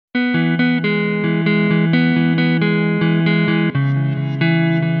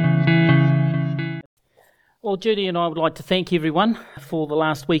Well, Judy and I would like to thank everyone for the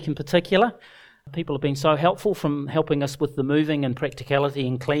last week in particular. People have been so helpful, from helping us with the moving and practicality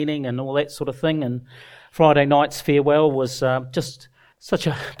and cleaning and all that sort of thing. And Friday night's farewell was just such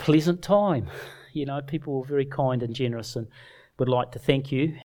a pleasant time. You know, people were very kind and generous, and would like to thank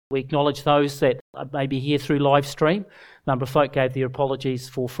you. We acknowledge those that may be here through live stream. A number of folk gave their apologies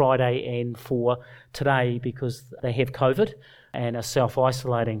for Friday and for today because they have COVID and are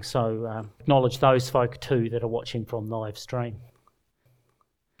self-isolating. So acknowledge those folk too that are watching from live stream.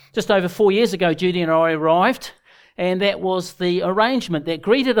 Just over 4 years ago, Judy and I arrived, and that was the arrangement that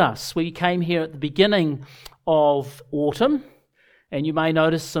greeted us. We came here at the beginning of autumn, and you may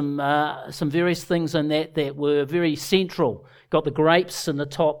notice some various things in that were very central. Got the grapes in the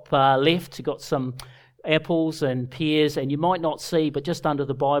top left, you got some apples and pears, and you might not see, but just under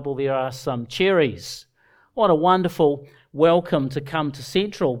the Bible there are some cherries. What a wonderful welcome to come to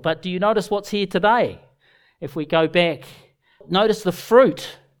Central. But do you notice what's here today? If we go back, notice the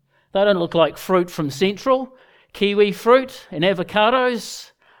fruit. They don't look like fruit from Central. Kiwi fruit and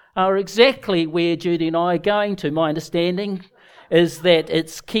avocados are exactly where Judy and I are going to. My understanding is that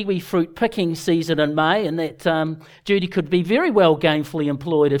it's kiwi fruit picking season in May, and that Judy could be very well gainfully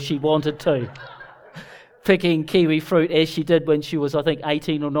employed if she wanted to. Picking kiwi fruit as she did when she was, I think,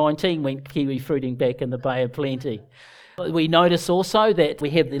 18 or 19, went kiwi fruiting back in the Bay of Plenty. We notice also that we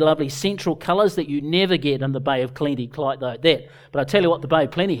have the lovely central colours that you never get in the Bay of Plenty like that. But I tell you what the Bay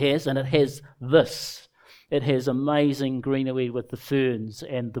of Plenty has, and it has this. It has amazing greenery with the ferns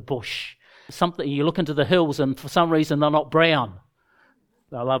and the bush. Something you look into the hills and for some reason they're not brown.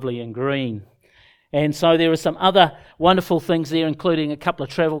 They're lovely and green. And so there are some other wonderful things there, including a couple of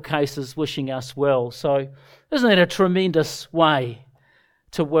travel cases wishing us well. So isn't that a tremendous way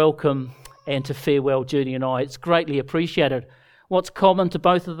to welcome and to farewell Judy and I? It's greatly appreciated. What's common to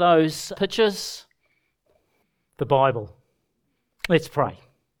both of those pictures? The Bible. Let's pray.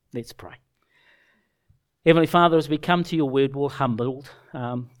 Let's pray. Heavenly Father, as we come to your word, we're humbled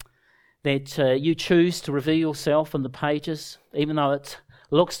that you choose to reveal yourself in the pages, even though it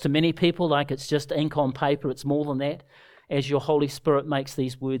looks to many people like it's just ink on paper. It's more than that, as your Holy Spirit makes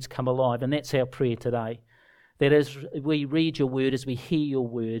these words come alive. And that's our prayer today, that as we read your word, as we hear your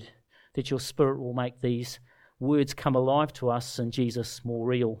word, that your Spirit will make these words come alive to us and Jesus more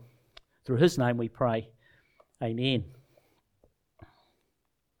real. Through his name we pray. Amen.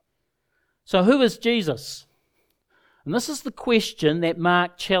 So who is Jesus? And this is the question that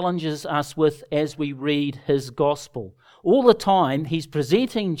Mark challenges us with as we read his gospel. All the time he's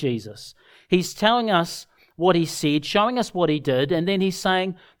presenting Jesus. He's telling us what he said, showing us what he did, and then he's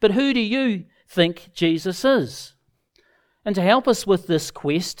saying, but who do you think Jesus is? And to help us with this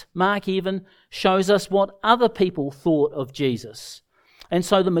quest, Mark even shows us what other people thought of Jesus. And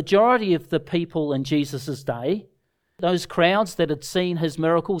so the majority of the people in Jesus' day, those crowds that had seen his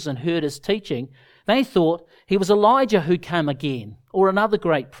miracles and heard his teaching, they thought he was Elijah who came again, or another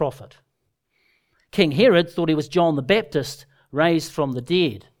great prophet. King Herod thought he was John the Baptist raised from the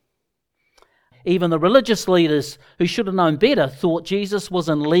dead. Even the religious leaders who should have known better thought Jesus was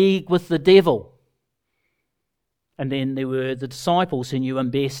in league with the devil. And then there were the disciples who knew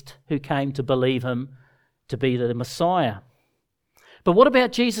him best, who came to believe him to be the Messiah. But what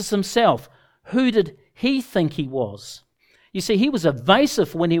about Jesus himself? Who did he think he was? You see, he was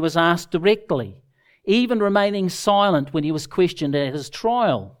evasive when he was asked directly, even remaining silent when he was questioned at his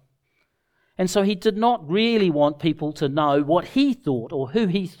trial. And so he did not really want people to know what he thought or who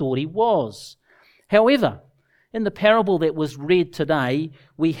he thought he was. However, in the parable that was read today,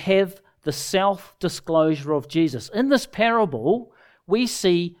 we have the self-disclosure of Jesus. In this parable, we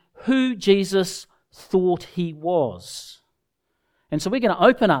see who Jesus thought he was. And so we're going to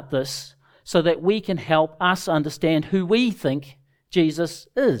open up this so that we can help us understand who we think Jesus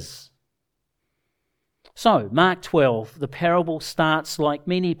is. So, Mark 12, the parable starts like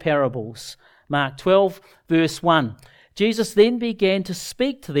many parables. Mark 12, verse 1. Jesus then began to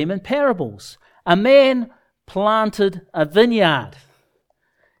speak to them in parables. A man planted a vineyard.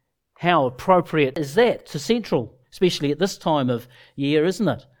 How appropriate is that to Central, especially at this time of year, isn't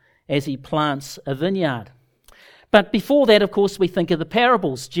it? As he plants a vineyard. But before that, of course, we think of the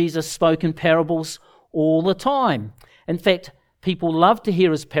parables. Jesus spoke in parables all the time. In fact, people loved to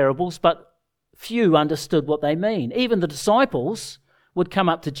hear his parables, but few understood what they mean. Even the disciples would come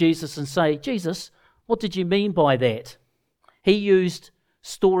up to Jesus and say, Jesus, what did you mean by that? He used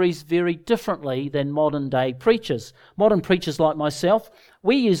stories very differently than modern day preachers. Modern preachers like myself,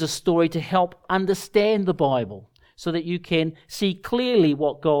 we use a story to help understand the Bible so that you can see clearly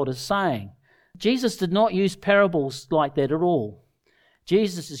what God is saying. Jesus did not use parables like that at all.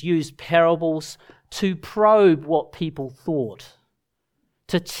 Jesus has used parables to probe what people thought,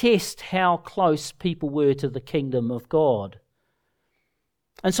 to test how close people were to the kingdom of God.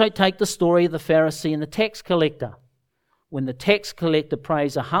 And so take the story of the Pharisee and the tax collector. When the tax collector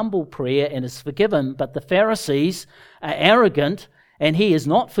prays a humble prayer and is forgiven, but the Pharisees are arrogant and he is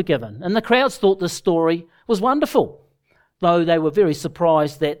not forgiven. And the crowds thought this story was wonderful, though they were very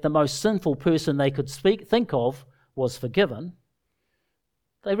surprised that the most sinful person they could think of was forgiven.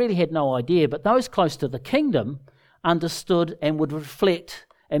 They really had no idea, but those close to the kingdom understood and would reflect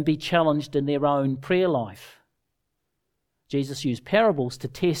and be challenged in their own prayer life. Jesus used parables to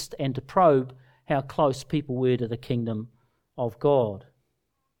test and to probe how close people were to the kingdom of God.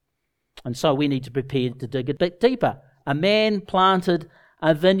 And so we need to prepare to dig a bit deeper. A man planted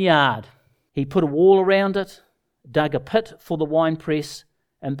a vineyard. He put a wall around it, dug a pit for the winepress,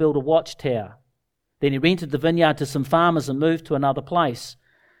 and built a watchtower. Then he rented the vineyard to some farmers and moved to another place.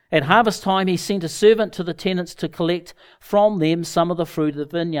 At harvest time, he sent a servant to the tenants to collect from them some of the fruit of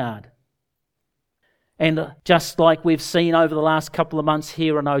the vineyard. And just like we've seen over the last couple of months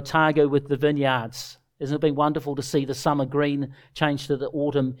here in Otago with the vineyards, hasn't it been wonderful to see the summer green change to the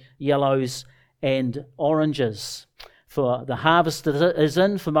autumn yellows and oranges? For the harvest is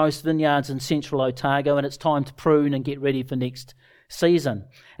in for most vineyards in central Otago, and it's time to prune and get ready for next season.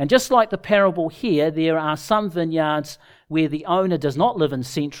 And just like the parable here, there are some vineyards where the owner does not live in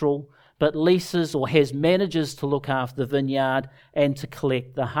central, but leases or has managers to look after the vineyard and to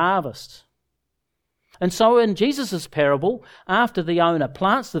collect the harvest. And so in Jesus' parable, after the owner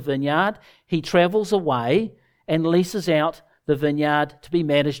plants the vineyard, he travels away and leases out the vineyard to be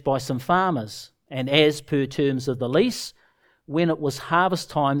managed by some farmers. And as per terms of the lease, when it was harvest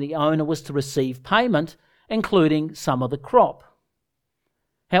time, the owner was to receive payment, including some of the crop.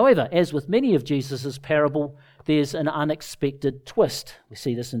 However, as with many of Jesus' parable, there's an unexpected twist. We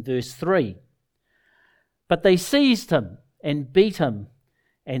see this in verse 3. But they seized him and beat him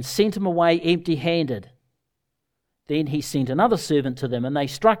and sent him away empty-handed. Then he sent another servant to them, and they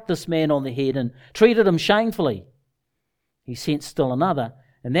struck this man on the head and treated him shamefully. He sent still another,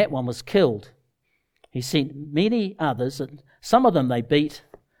 and that one was killed. He sent many others, and some of them they beat,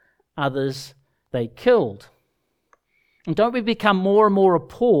 others they killed. And don't we become more and more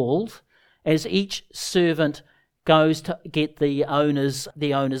appalled as each servant goes to get the owner's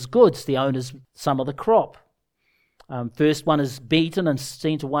goods, some of the crop? First one is beaten and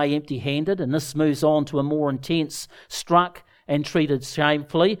sent away empty-handed, and this moves on to a more intense struck and treated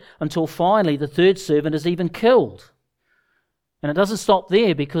shamefully, until finally the third servant is even killed. And it doesn't stop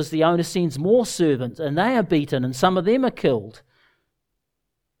there, because the owner sends more servants, and they are beaten, and some of them are killed.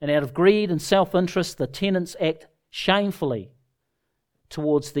 And out of greed and self-interest, the tenants act shamefully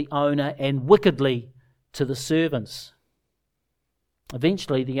towards the owner and wickedly to the servants.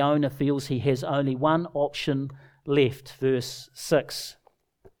 Eventually, the owner feels he has only one option left. Verse 6.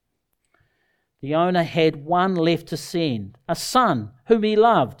 The owner had one left to send, a son whom he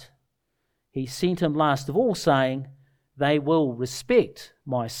loved. He sent him last of all, saying, "They will respect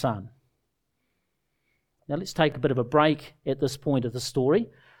my son." Now let's take a bit of a break at this point of the story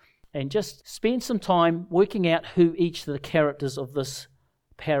and just spend some time working out who each of the characters of this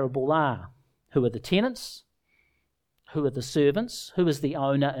parable are. Who are the tenants? Who are the servants? Who is the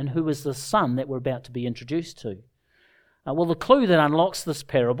owner? And who is the son that we're about to be introduced to? Well, the clue that unlocks this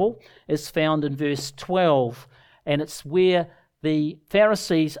parable is found in verse 12, and it's where the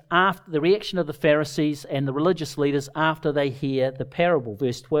Pharisees, after the reaction of the Pharisees and the religious leaders after they hear the parable.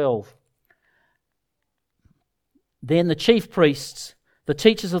 Verse 12. Then the chief priests, the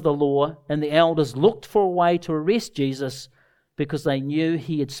teachers of the law, and the elders looked for a way to arrest Jesus, because they knew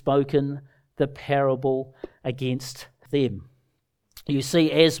he had spoken the parable against them. You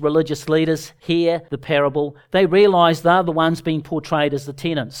see, as religious leaders hear the parable, they realise they're the ones being portrayed as the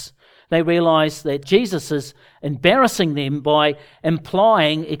tenants. They realise that Jesus is embarrassing them by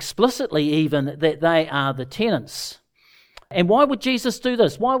implying explicitly even that they are the tenants. And why would Jesus do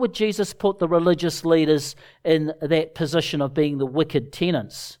this? Why would Jesus put the religious leaders in that position of being the wicked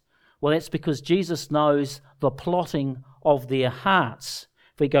tenants? Well, that's because Jesus knows the plotting of their hearts.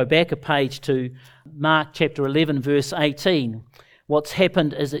 If we go back a page to Mark chapter 11, verse 18, what's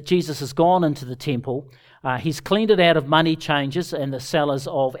happened is that Jesus has gone into the temple. He's cleaned it out of money changers and the sellers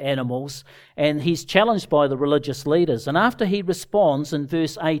of animals, and he's challenged by the religious leaders. And after he responds in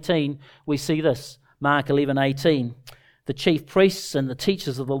verse 18, we see this, Mark 11:18. The chief priests and the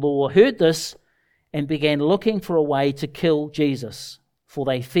teachers of the law heard this and began looking for a way to kill Jesus, for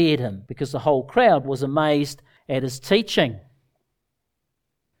they feared him, because the whole crowd was amazed at his teaching.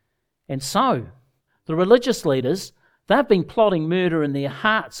 And so, the religious leaders They've been plotting murder in their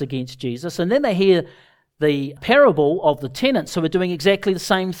hearts against Jesus, and then they hear the parable of the tenants who are doing exactly the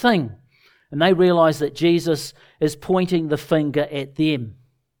same thing. And they realise that Jesus is pointing the finger at them.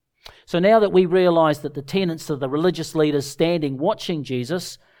 So now that we realise that the tenants are the religious leaders standing watching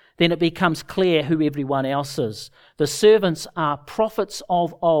Jesus, then it becomes clear who everyone else is. The servants are prophets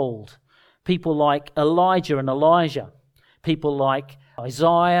of old, people like Elijah and Elijah, people like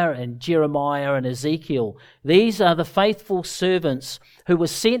Isaiah and Jeremiah and Ezekiel. These are the faithful servants who were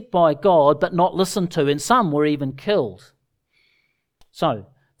sent by God but not listened to, and some were even killed. So,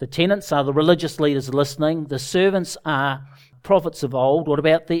 the tenants are the religious leaders listening. The servants are prophets of old. What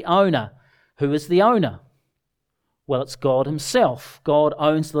about the owner? Who is the owner? Well, it's God himself. God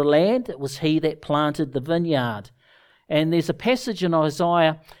owns the land. It was he that planted the vineyard. And there's a passage in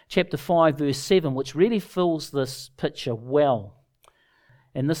Isaiah chapter 5 verse 7 which really fills this picture well.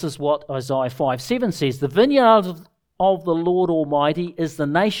 And this is what Isaiah 5:7 says. The vineyard of the Lord Almighty is the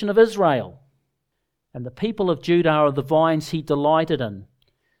nation of Israel, and the people of Judah are the vines he delighted in.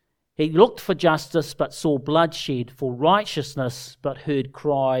 He looked for justice but saw bloodshed, for righteousness but heard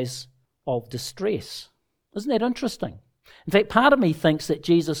cries of distress. Isn't that interesting? In fact, part of me thinks that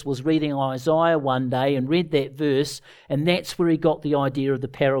Jesus was reading Isaiah one day and read that verse, and that's where he got the idea of the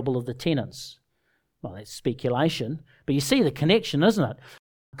parable of the tenants. Well, that's speculation, but you see the connection, isn't it?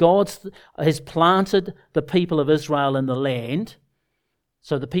 God has planted the people of Israel in the land,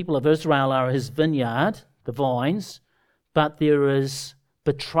 so the people of Israel are his vineyard, the vines, but there is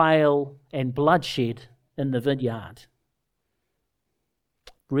betrayal and bloodshed in the vineyard.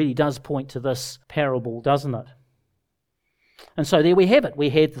 Really does point to this parable, doesn't it? And so there we have it. We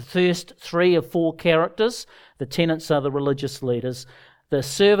had the first three of four characters. The tenants are the religious leaders. The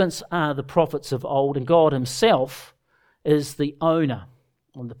servants are the prophets of old, and God himself is the owner.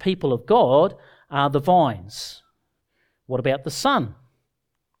 And the people of God are the vines. What about the son?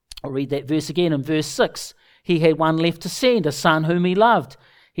 I'll read that verse again in verse 6. He had one left to send, a son whom he loved.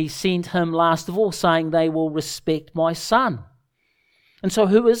 He sent him last of all, saying, they will respect my son. And so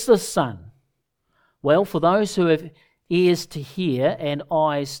who is this son? Well, for those who have ears to hear and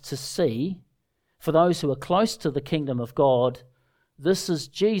eyes to see, for those who are close to the kingdom of God, this is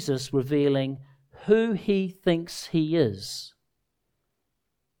Jesus revealing who he thinks he is.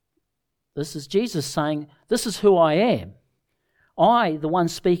 This is Jesus saying, this is who I am. I, the one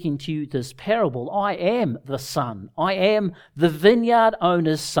speaking to you this parable, I am the son. I am the vineyard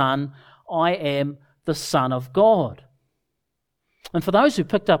owner's son. I am the Son of God. And for those who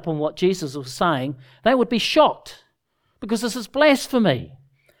picked up on what Jesus was saying, they would be shocked, because this is blasphemy.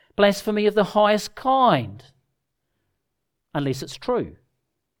 Blasphemy of the highest kind. Unless it's true.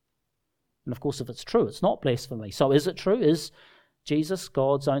 And of course, if it's true, it's not blasphemy. So is it true? Is Jesus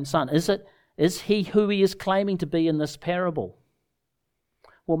God's own son? Is he who he is claiming to be in this parable?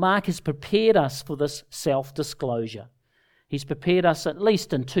 Well, Mark has prepared us for this self-disclosure. He's prepared us at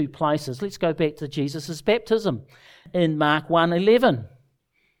least in two places. Let's go back to Jesus' baptism in Mark 1:11.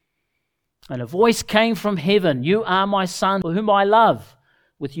 And a voice came from heaven, you are my son, whom I love.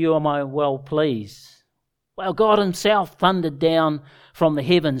 With you am I well pleased. Well, God himself thundered down from the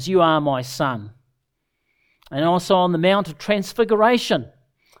heavens, you are my son. And also on the Mount of Transfiguration,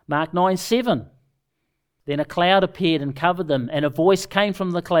 Mark 9:7. Then a cloud appeared and covered them, and a voice came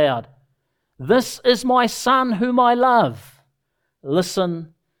from the cloud. This is my son whom I love.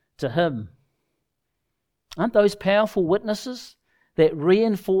 Listen to him. Aren't those powerful witnesses? That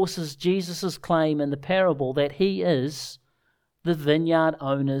reinforces Jesus' claim in the parable that he is the vineyard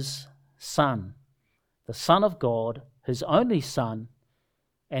owner's son, the Son of God, his only son,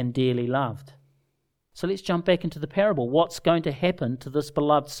 and dearly loved. So let's jump back into the parable. What's going to happen to this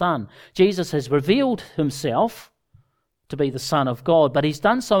beloved son? Jesus has revealed himself to be the Son of God, but he's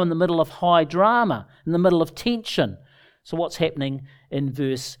done so in the middle of high drama, in the middle of tension. So what's happening in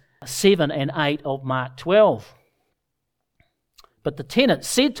verse 7 and 8 of Mark 12? But the tenants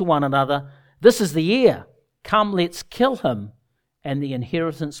said to one another, this is the heir. Come, let's kill him, and the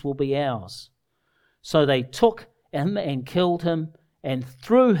inheritance will be ours. So they took him and killed him and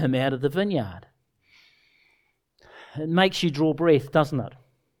threw him out of the vineyard. It makes you draw breath, doesn't it?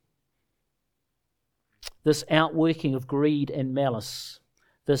 This outworking of greed and malice,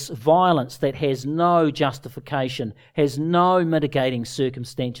 this violence that has no justification, has no mitigating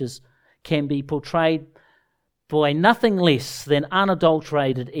circumstances, can be portrayed by nothing less than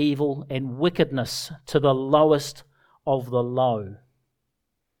unadulterated evil and wickedness to the lowest of the low.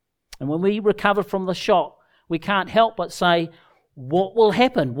 And when we recover from the shock, we can't help but say, what will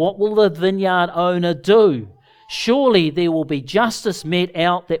happen? What will the vineyard owner do? Surely there will be justice met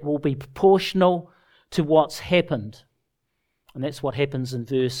out that will be proportional to what's happened. And that's what happens in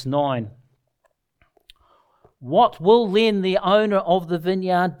verse 9. What will then the owner of the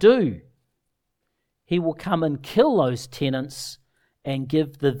vineyard do? He will come and kill those tenants and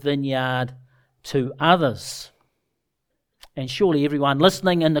give the vineyard to others. And surely everyone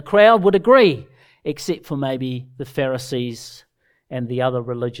listening in the crowd would agree, except for maybe the Pharisees and the other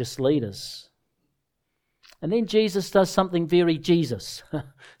religious leaders. And then Jesus does something very Jesus,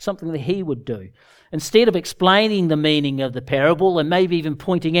 something that he would do. Instead of explaining the meaning of the parable and maybe even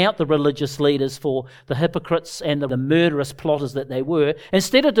pointing out the religious leaders for the hypocrites and the murderous plotters that they were,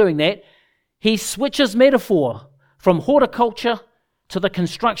 instead of doing that, he switches metaphor from horticulture to the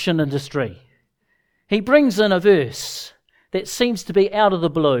construction industry. He brings in a verse that seems to be out of the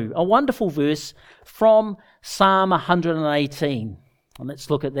blue, a wonderful verse from Psalm 118. And let's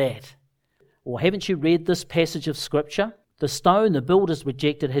look at that. Or haven't you read this passage of Scripture? The stone the builders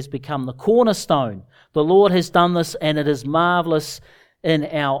rejected has become the cornerstone. The Lord has done this, and it is marvelous in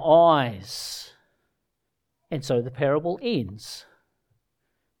our eyes. And so the parable ends.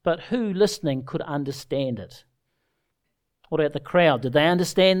 But who listening could understand it? What about the crowd? Did they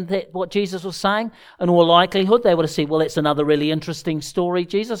understand what Jesus was saying? In all likelihood, they would have said, well, that's another really interesting story,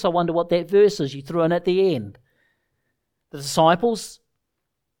 Jesus. I wonder what that verse is you threw in at the end. The disciples,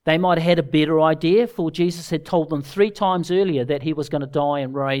 they might have had a better idea, for Jesus had told them 3 times earlier that he was going to die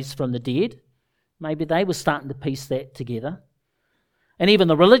and rise from the dead. Maybe they were starting to piece that together. And even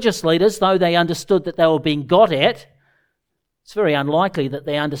the religious leaders, though they understood that they were being got at, it's very unlikely that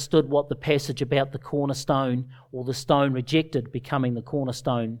they understood what the passage about the cornerstone or the stone rejected becoming the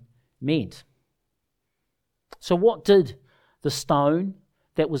cornerstone meant. So what did the stone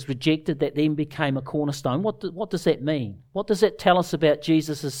that was rejected that then became a cornerstone, what does that mean? What does that tell us about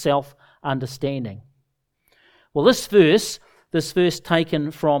Jesus' self-understanding? Well, this verse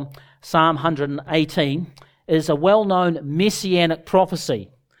taken from Psalm 118, is a well-known messianic prophecy,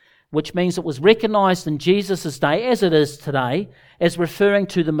 which means it was recognized in Jesus' day, as it is today, as referring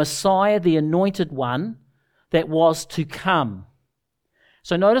to the Messiah, the anointed one that was to come.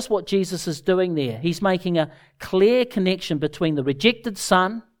 So notice what Jesus is doing there. He's making a clear connection between the rejected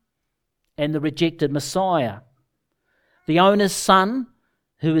son and the rejected Messiah. The owner's son,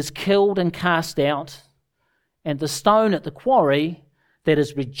 who is killed and cast out, and the stone at the quarry that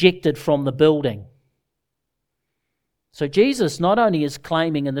is rejected from the building. So Jesus not only is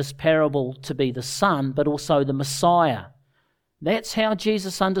claiming in this parable to be the Son, but also the Messiah. That's how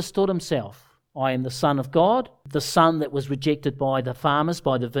Jesus understood himself. I am the Son of God, the son that was rejected by the farmers,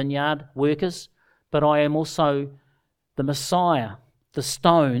 by the vineyard workers, but I am also the Messiah, the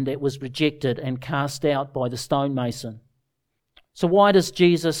stone that was rejected and cast out by the stonemason. So why does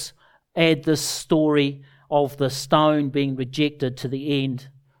Jesus add this story of the stone being rejected to the end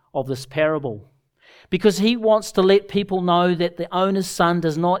of this parable? Because he wants to let people know that the owner's son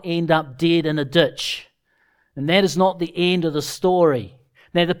does not end up dead in a ditch. And that is not the end of the story.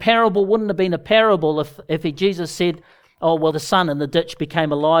 Now, the parable wouldn't have been a parable if Jesus said, oh, well, the son in the ditch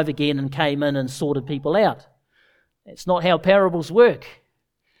became alive again and came in and sorted people out. That's not how parables work.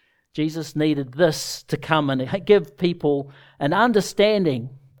 Jesus needed this to come and give people an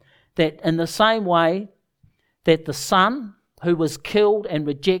understanding that in the same way that the son who was killed and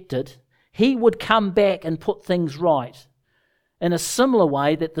rejected, he would come back and put things right. In a similar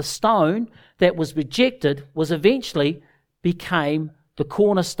way that the stone that was rejected was eventually became the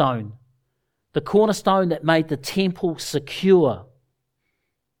cornerstone that made the temple secure.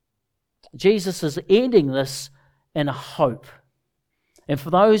 Jesus is ending this in a hope. And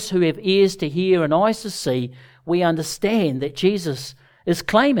for those who have ears to hear and eyes to see, we understand that Jesus is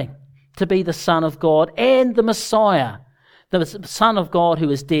claiming to be the Son of God and the Messiah, the Son of God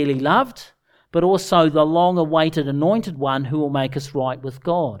who is dearly loved, but also the long-awaited anointed one who will make us right with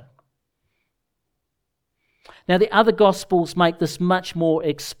God. Now, the other Gospels make this much more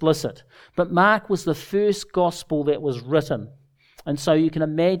explicit, but Mark was the first Gospel that was written. And so you can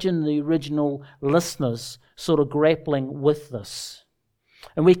imagine the original listeners sort of grappling with this.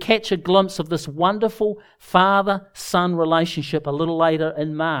 And we catch a glimpse of this wonderful father-son relationship a little later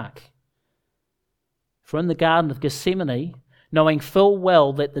in Mark. For in the Garden of Gethsemane, knowing full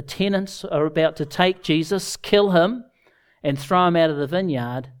well that the tenants are about to take Jesus, kill him, and throw him out of the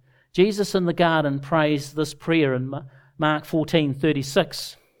vineyard, Jesus in the garden prays this prayer in Mark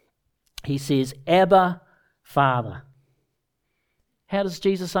 14:36. He says, Abba, Father. How does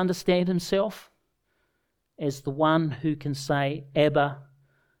Jesus understand himself? As the one who can say, Abba,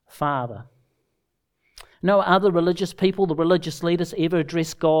 Father. No other religious people, the religious leaders, ever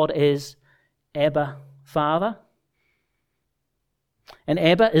address God as Abba, Father. And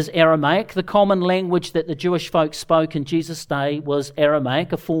Abba is Aramaic. The common language that the Jewish folk spoke in Jesus' day was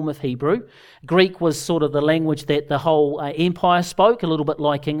Aramaic, a form of Hebrew. Greek was sort of the language that the whole empire spoke, a little bit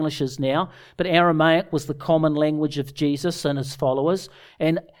like English is now. But Aramaic was the common language of Jesus and his followers.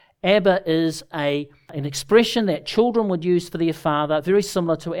 And Abba is an expression that children would use for their father, very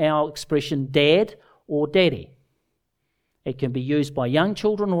similar to our expression dad or daddy. It can be used by young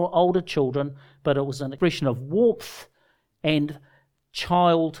children or older children, but it was an expression of warmth and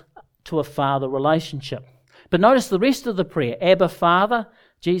child to a father relationship. But notice the rest of the prayer. Abba, Father,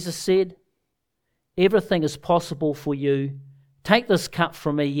 Jesus said, everything is possible for you. Take this cup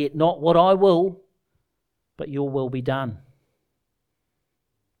from me, yet not what I will, but your will be done.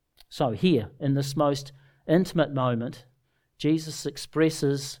 So here, in this most intimate moment, Jesus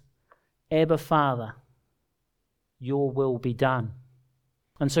expresses, Abba, Father, your will be done.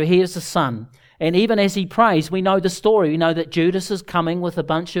 And so here's the Son. And even as he prays, we know the story. We know that Judas is coming with a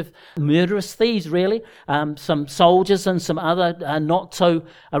bunch of murderous thieves, really, some soldiers and some other not so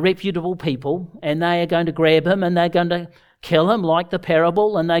reputable people, and they are going to grab him and they're going to kill him like the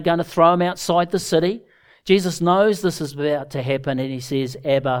parable, and they're going to throw him outside the city. Jesus knows this is about to happen, and he says,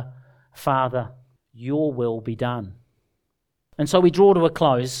 Abba, Father, your will be done. And so we draw to a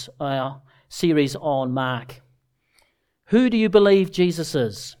close our series on Mark. Who do you believe Jesus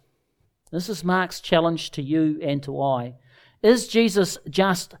is? This is Mark's challenge to you and to I. Is Jesus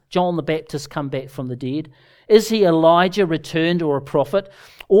just John the Baptist come back from the dead? Is he Elijah returned or a prophet?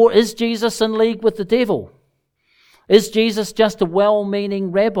 Or is Jesus in league with the devil? Is Jesus just a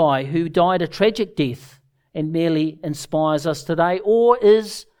well-meaning rabbi who died a tragic death and merely inspires us today? Or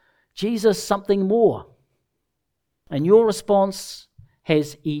is Jesus something more? And your response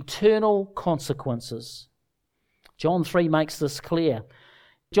has eternal consequences. John 3 makes this clear.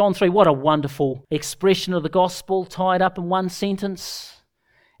 John 3, what a wonderful expression of the gospel tied up in one sentence.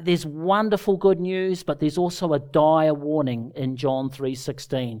 There's wonderful good news, but there's also a dire warning in John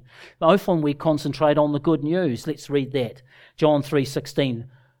 3:16. Often we concentrate on the good news. Let's read that. John 3:16.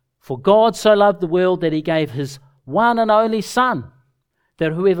 For God so loved the world that he gave his one and only Son,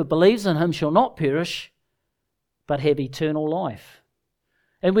 that whoever believes in him shall not perish, but have eternal life.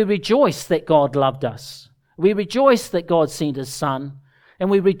 And we rejoice that God loved us. We rejoice that God sent his Son, and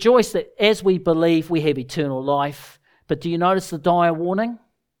we rejoice that as we believe we have eternal life. But do you notice the dire warning?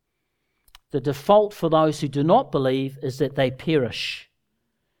 The default for those who do not believe is that they perish.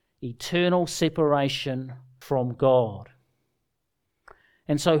 Eternal separation from God.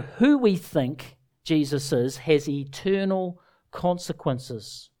 And so who we think Jesus is has eternal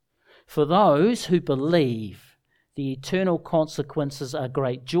consequences. For those who believe, the eternal consequences are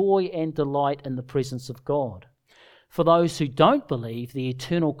great joy and delight in the presence of God. For those who don't believe, the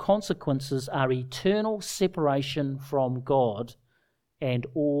eternal consequences are eternal separation from God and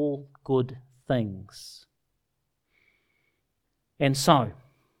all good things. And so,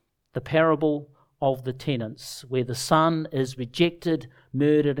 the parable of the tenants, where the son is rejected,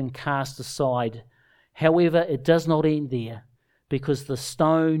 murdered, and cast aside. However, it does not end there, because the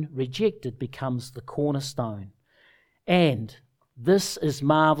stone rejected becomes the cornerstone. And this is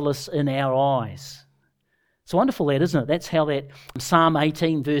marvellous in our eyes. It's wonderful that, isn't it? That's how that Psalm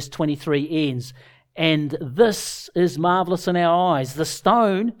 18 verse 23 ends. And this is marvellous in our eyes. The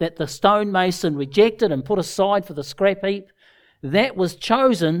stone that the stonemason rejected and put aside for the scrap heap, that was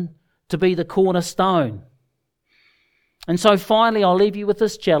chosen to be the cornerstone. And so finally I'll leave you with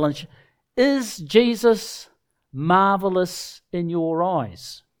this challenge. Is Jesus marvellous in your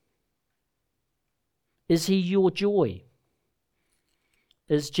eyes? Is he your joy?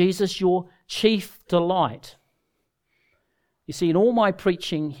 Is Jesus your chief delight? You see, in all my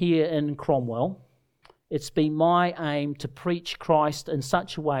preaching here in Cromwell, it's been my aim to preach Christ in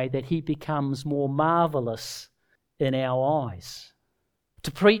such a way that he becomes more marvellous in our eyes.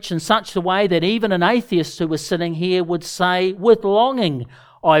 To preach in such a way that even an atheist who was sitting here would say with longing,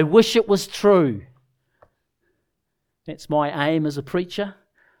 I wish it was true. That's my aim as a preacher.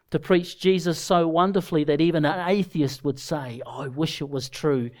 To preach Jesus so wonderfully that even an atheist would say, I wish it was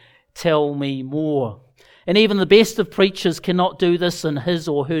true, tell me more. And even the best of preachers cannot do this in his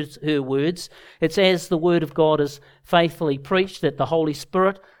or her words. It's as the Word of God is faithfully preached that the Holy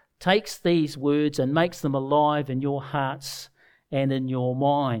Spirit takes these words and makes them alive in your hearts and in your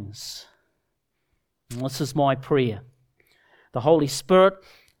minds. And this is my prayer. The Holy Spirit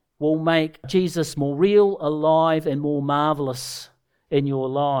will make Jesus more real, alive, and more marvellous in your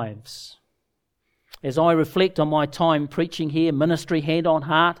lives. As I reflect on my time preaching here, ministry hand on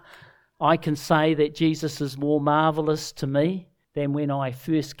heart, I can say that Jesus is more marvellous to me than when I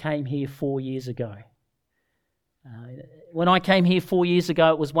first came here 4 years ago. When I came here 4 years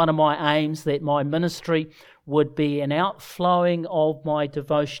ago, it was one of my aims that my ministry would be an outflowing of my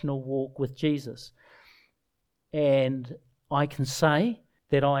devotional walk with Jesus. And I can say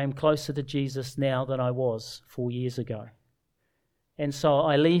that I am closer to Jesus now than I was 4 years ago. And so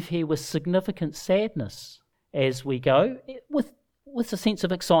I leave here with significant sadness as we go, with a sense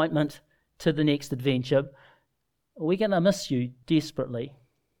of excitement to the next adventure. We're going to miss you desperately.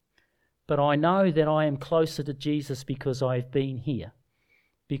 But I know that I am closer to Jesus because I've been here,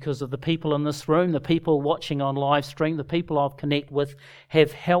 because of the people in this room, the people watching on live stream, the people I've connected with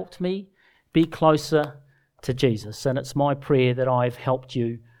have helped me be closer to Jesus. And it's my prayer that I've helped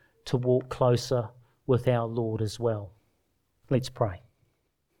you to walk closer with our Lord as well. Let's pray.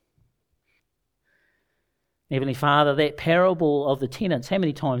 Heavenly Father, that parable of the tenants, how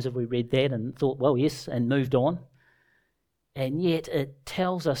many times have we read that and thought, well, yes, and moved on? And yet it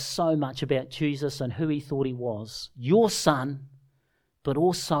tells us so much about Jesus and who he thought he was. Your Son, but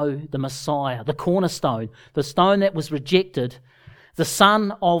also the Messiah, the cornerstone, the stone that was rejected, the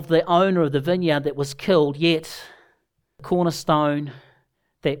son of the owner of the vineyard that was killed, yet the cornerstone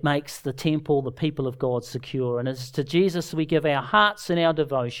that makes the temple, the people of God, secure. And it's to Jesus we give our hearts and our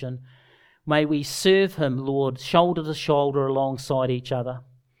devotion. May we serve him, Lord, shoulder to shoulder alongside each other.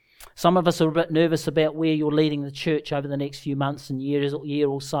 Some of us are a bit nervous about where you're leading the church over the next few months and year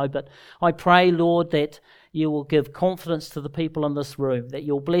or so, but I pray, Lord, that you will give confidence to the people in this room, that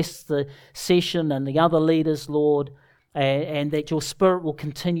you'll bless the session and the other leaders, Lord, and that your Spirit will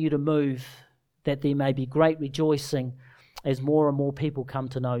continue to move, that there may be great rejoicing as more and more people come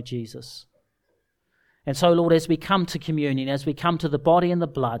to know Jesus. And so, Lord, as we come to communion, as we come to the body and the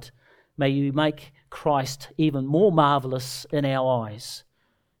blood, may you make Christ even more marvellous in our eyes.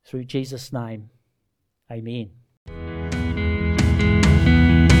 Through Jesus' name, amen.